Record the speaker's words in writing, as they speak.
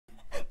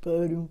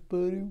Ba-dum,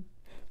 ba-dum,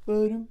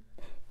 ba-dum,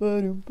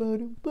 ba-dum,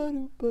 ba-dum,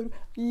 ba-dum, ba-dum.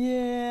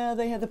 Yeah,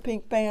 they had the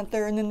Pink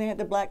Panther, and then they had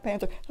the Black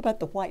Panther. How about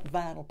the White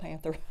Vinyl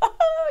Panther?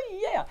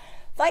 Yeah.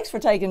 Thanks for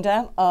taking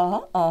time.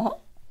 To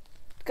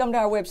come to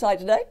our website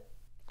today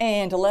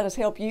and to let us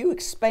help you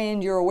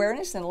expand your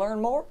awareness and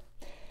learn more.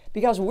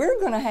 Because we're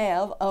going to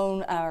have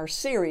on our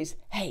series,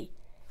 hey,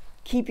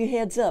 keep your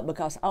heads up,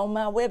 because on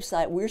my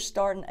website we're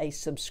starting a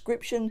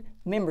subscription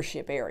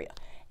membership area.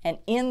 And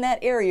in that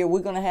area we're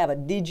going to have a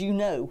Did You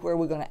Know, where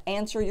we're going to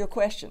answer your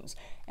questions.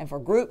 And for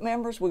group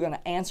members, we're going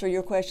to answer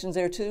your questions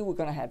there too. We're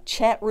going to have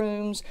chat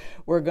rooms.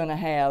 We're going to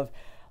have,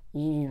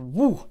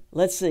 audio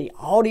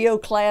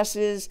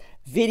classes,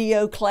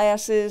 video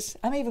classes.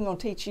 I'm even going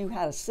to teach you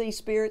how to see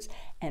spirits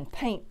and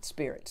paint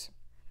spirits.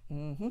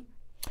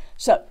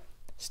 So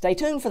stay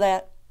tuned for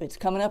that. It's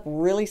coming up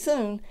really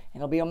soon, and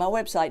it'll be on my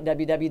website,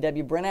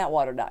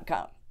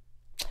 www.brentatwater.com.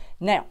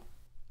 Now,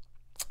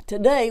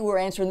 today we're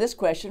answering this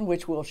question,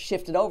 which we'll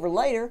shift it over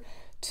later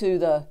to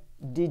the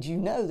Did You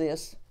Know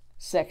This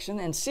section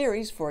and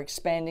series for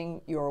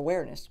expanding your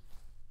awareness.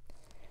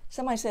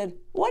 Somebody said,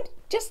 what?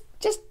 Just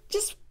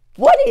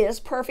what is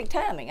perfect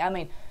timing? I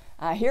mean,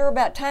 I hear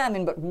about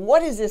timing, but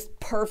what is this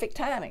perfect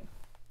timing?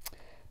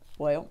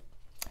 Well,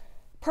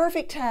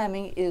 perfect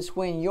timing is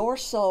when your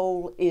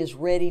soul is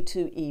ready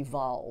to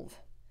evolve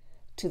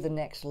to the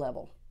next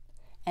level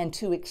and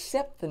to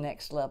accept the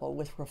next level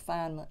with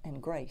refinement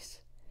and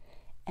grace.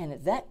 And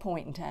at that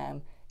point in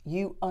time,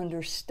 you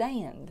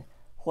understand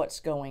what's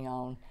going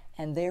on,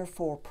 and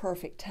therefore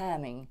perfect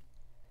timing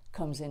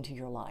comes into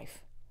your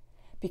life.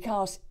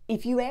 Because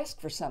if you ask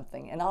for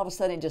something and all of a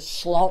sudden it just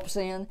slumps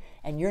in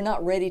and you're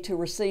not ready to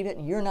receive it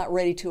and you're not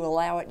ready to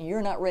allow it and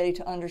you're not ready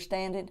to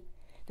understand it,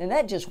 then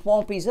that just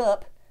whompies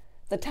up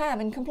the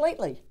timing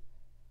completely.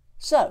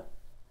 So,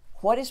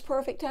 what is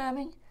perfect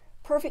timing?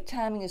 Perfect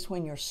timing is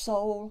when your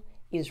soul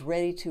is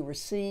ready to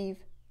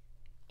receive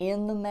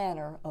in the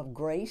manner of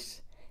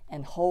grace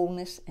and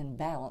wholeness and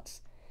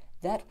balance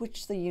that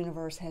which the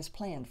universe has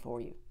planned for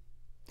you.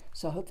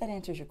 So I hope that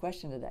answers your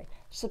question today.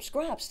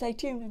 Subscribe, stay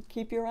tuned, and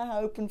keep your eye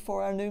open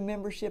for our new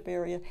membership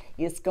area.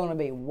 It's going to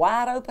be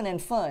wide open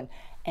and fun.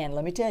 And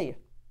let me tell you,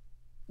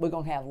 we're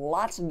going to have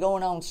lots of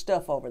going on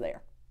stuff over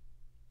there.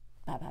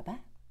 Bye, bye, bye.